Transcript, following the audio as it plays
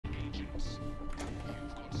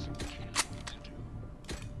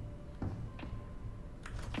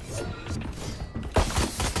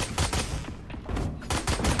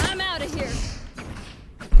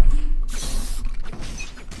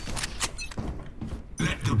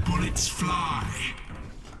Bullets fly.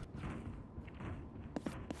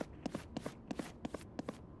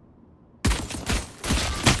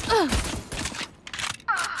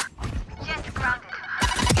 Jet grounded.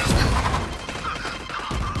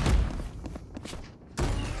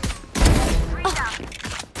 Three down.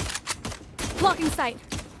 Blocking sight.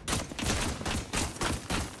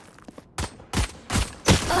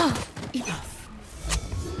 Enough.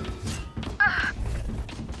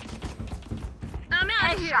 I'm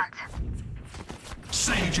out of here.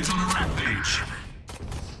 Sage is on a rampage.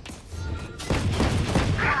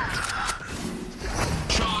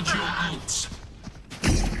 Charge your ults.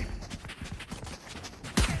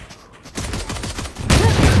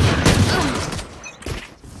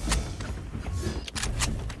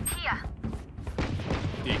 Here.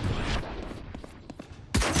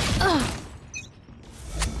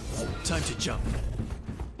 Time to jump.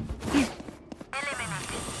 Eliminated.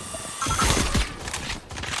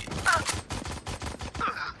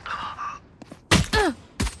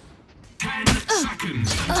 10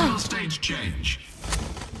 seconds until stage change.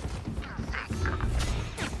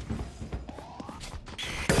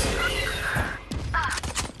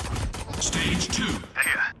 Stage 2.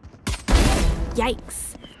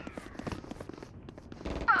 Yikes.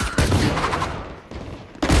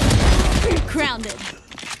 Grounded.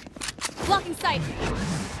 Blocking sight.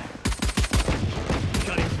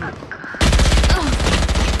 Cutting through.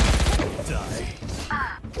 Die.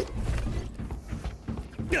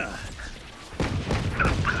 Jet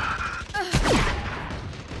grounded.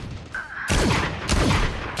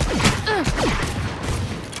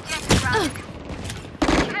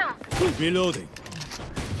 Killed. Reloading.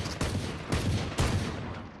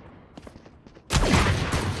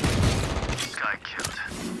 Guy killed.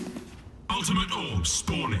 Ultimate orb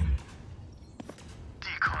spawning.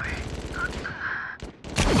 Decoy.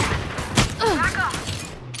 Back off.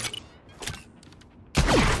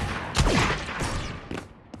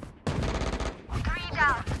 Three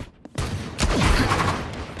down.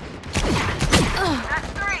 That's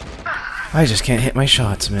three. I just can't hit my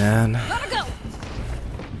shots, man. Gotta go.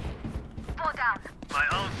 Four down. My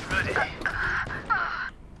arm's ready.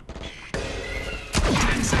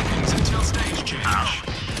 10 seconds until stage change.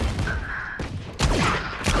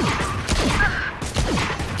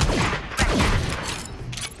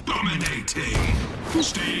 Dominating.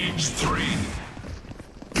 Stage 3.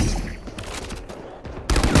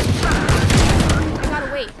 Gotta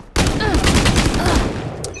wait.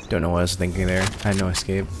 Don't know what I was thinking there. I had no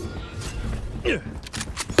escape. Get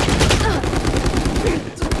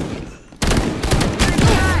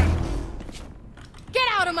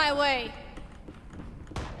out of my way.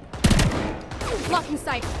 Blocking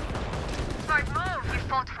sight. Smart move. You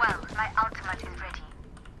fought well. My ultimate is ready.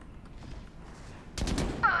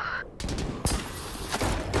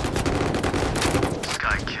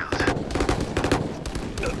 Guy killed.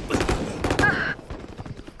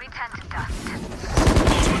 Return to dust.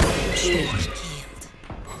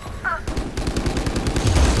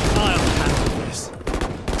 I'll handle this.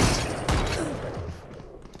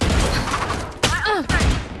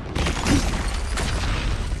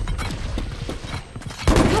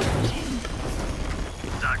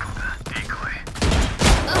 Decoy.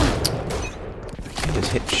 I can't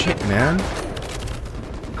just hit shit, man.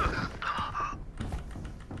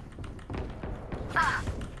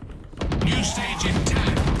 New stage in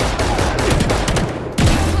 10.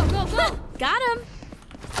 Go, go, go. Got him.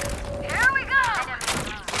 Here we go.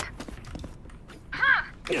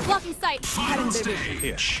 Blocking sight. Final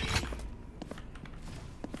stage.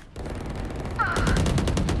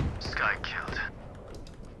 Sky killed.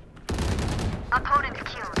 Opponent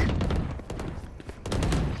killed.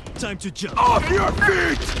 Time to jump. Off your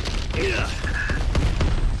feet!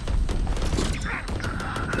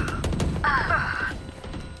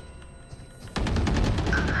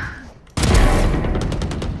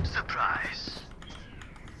 Surprise.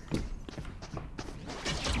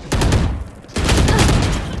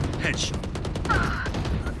 Headshot.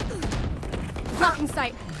 Blocking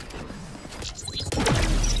sight.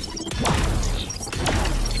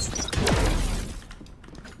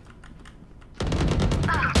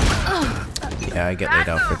 Yeah, I get laid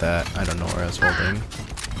out for that. I don't know where I was holding.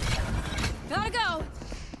 Gotta go.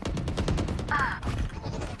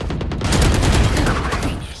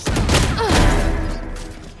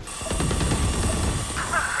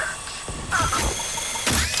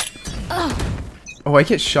 Oh, I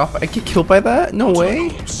get shot. I get killed by that? No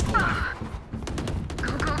way. Orb spawning.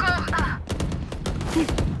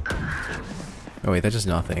 Oh wait, that does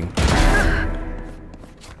nothing.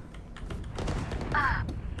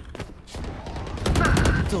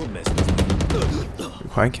 Don't mess with me.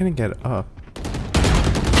 Why can't I get up?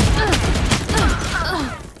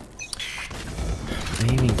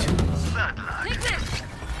 Aiming too low. Take this.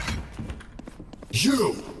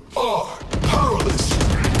 You are powerless.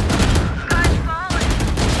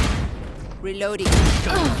 Reloading.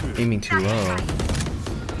 Aiming too low.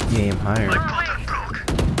 You aim higher.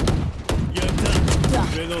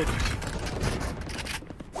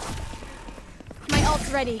 My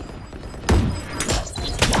ult's ready.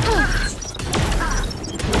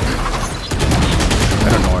 I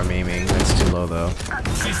don't know where I'm aiming. That's too low though.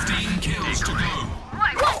 15 kills to go.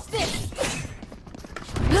 What's this?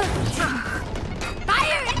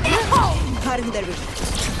 Fire in the hole! Cutting their vision.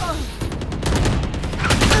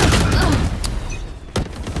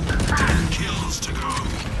 10 kills to go.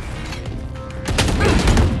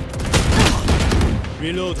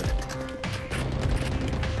 Reload.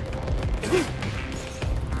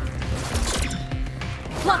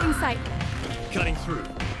 Blocking sight. Cutting through.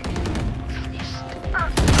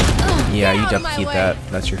 Yeah, you Out of my depth way. that.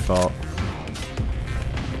 That's your fault.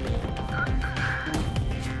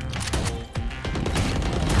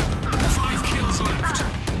 Five kills left.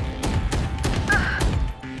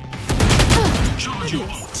 Charge your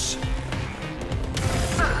ults.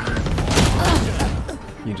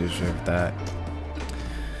 You deserve that.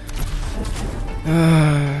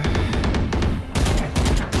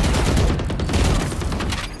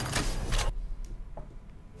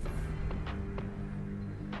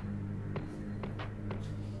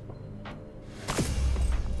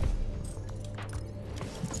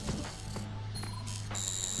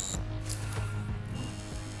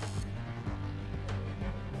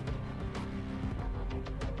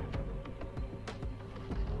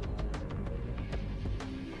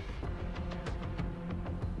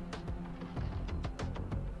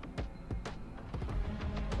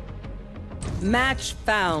 Match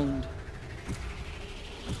found.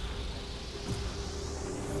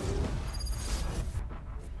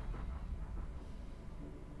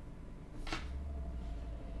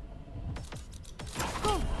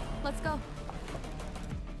 Cool. Let's go.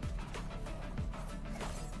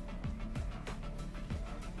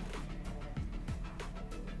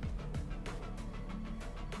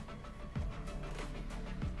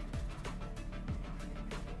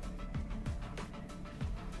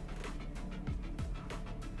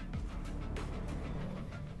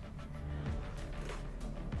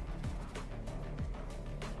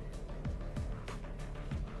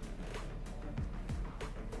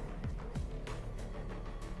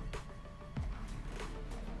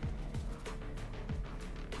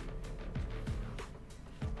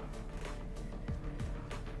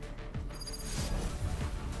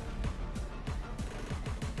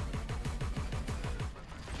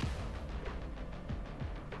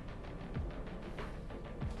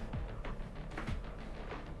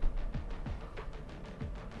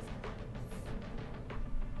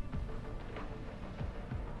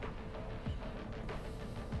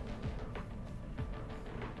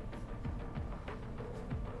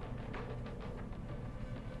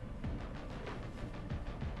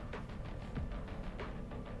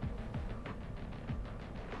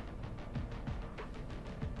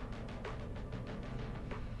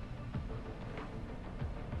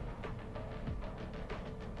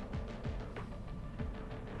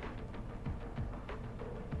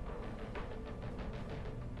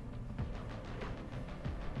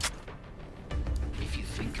 If you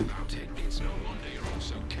think about it, it's no wonder you're all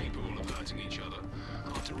so capable of hurting each other.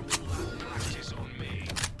 After all that practice on me.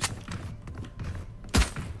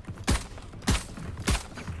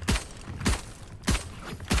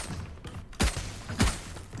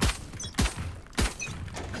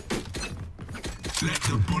 Let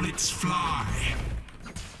the bullets fly.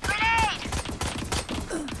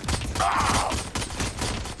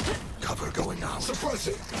 Cover going out.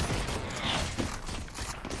 Suppressing.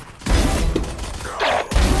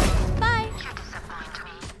 Bye.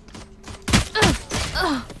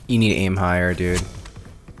 You need to aim higher, dude.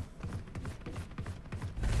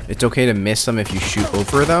 It's okay to miss them if you shoot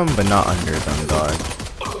over them, but not under them, dog.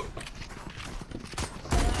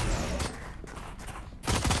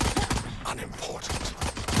 Unimportant.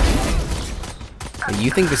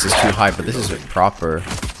 You think this is too high, but this is proper.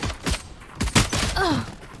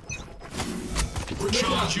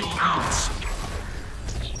 Charge your ults.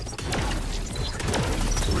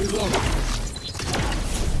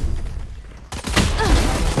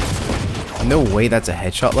 No way that's a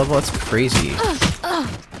headshot level. That's crazy.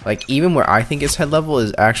 Like, even where I think it's head level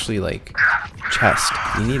is actually, like, chest.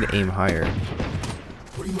 You need to aim higher.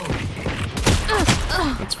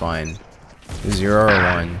 That's fine. 0 or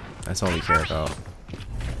 1. That's all we care about.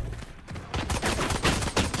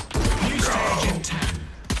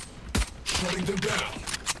 Shutting them down.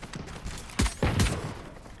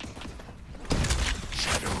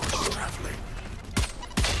 Shadows traveling.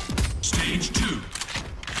 Stage 2.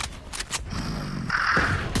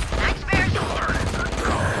 Nightmare's over.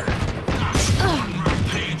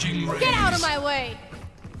 Rampaging rays. Get out of my way!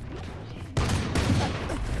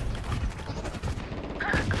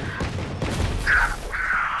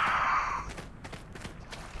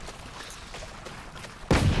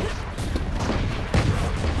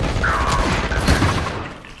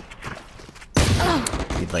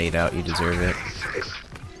 You laid out, you deserve it.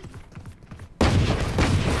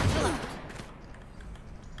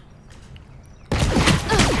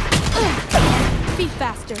 Be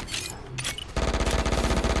faster.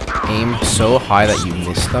 Aim so high that you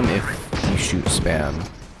miss them if you shoot spam.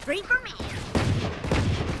 Three for me.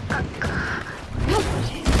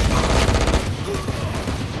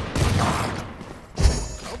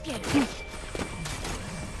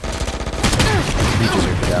 You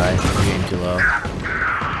deserve to die. You're aiming too low.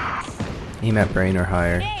 Aim at brain or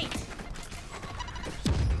higher.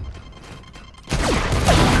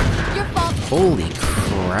 Your fault. Holy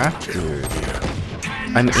crap, dude.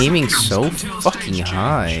 I'm aiming so fucking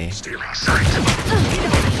high. Stealing sight.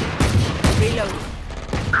 Reload.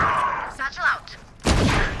 Satchel out.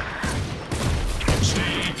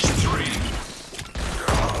 Stage 3.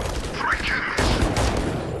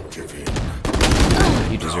 Give in.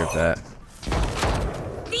 You deserve that.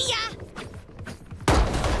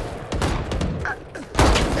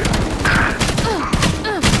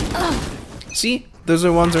 See? Those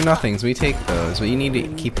are ones or nothings. We take those, but you need to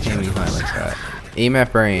keep aiming high like that. Aim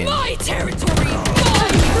at brain. My territory, my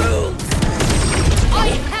rules. I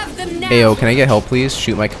have them now. Ayo, can I get help please?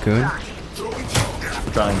 Shoot my cocoon.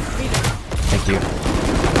 Trying. Thank you.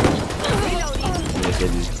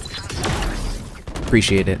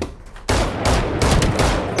 Appreciate it.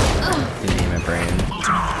 Didn't aim at brain.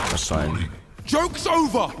 That's fine. Joke's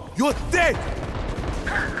over! You're dead!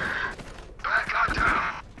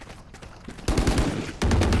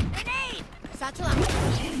 Satchel out.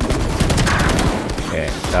 Okay,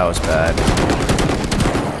 that was bad.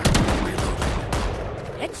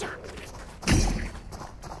 Headshot.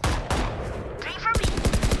 Three for me.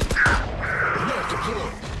 Not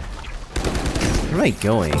deployed. Where am I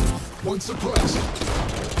going? One suppressed.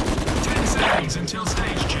 10 seconds until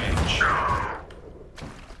stage change.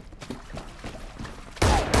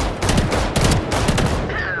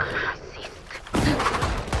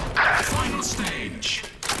 Final stage.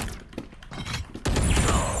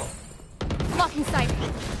 Blocking sight.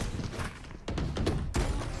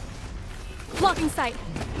 Blocking sight.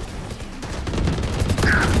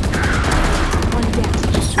 One down.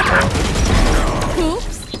 Just too low.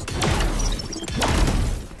 Oops.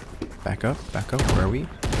 Back up, back up. Where are we?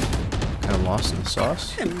 Kind of lost in the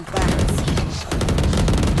sauce.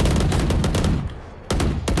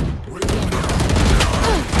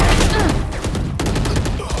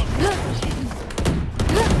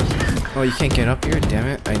 Oh, you can't get up here? Damn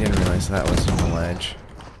it. I didn't realize that was on the ledge.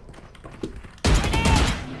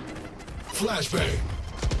 Flashbang.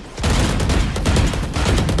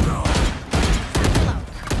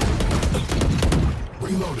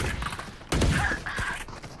 Reloading.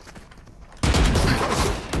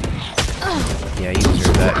 Yeah, you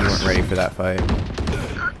deserve that. You weren't ready for that fight.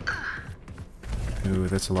 Ooh,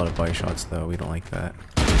 that's a lot of body shots though. We don't like that.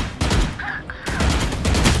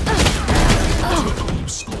 Boom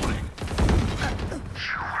spawning.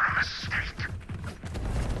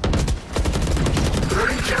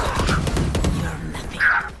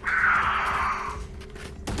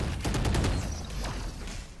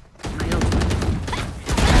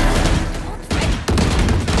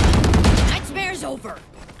 Nightmare's over.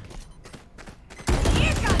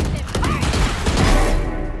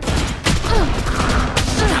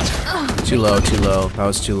 Too low, too low. That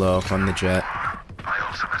was too low from the jet. My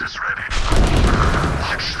ultimate is ready.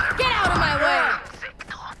 Get out of my way.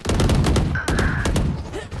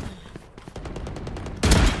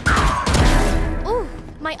 Ooh,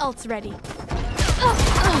 my ult's ready. 15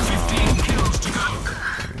 kills to go.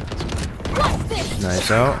 What's this?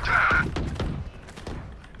 Nice out.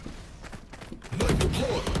 Knife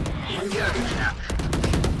deployed. Reloading.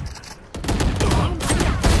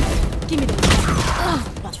 Give me this.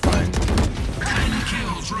 It's fine. 10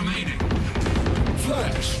 kills remaining.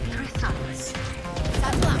 Flash.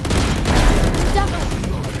 Satchel out. Double.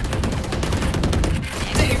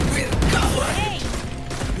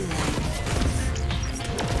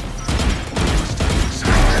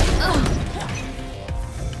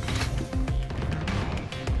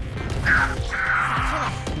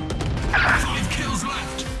 Five kills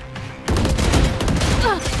left.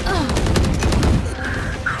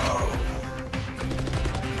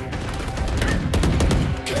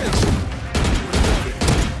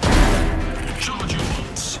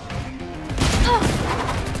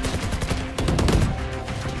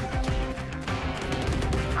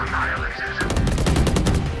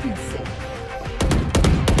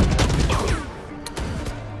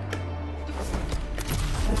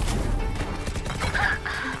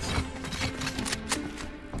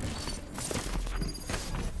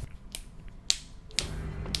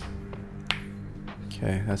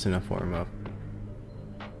 Okay, that's enough warm up.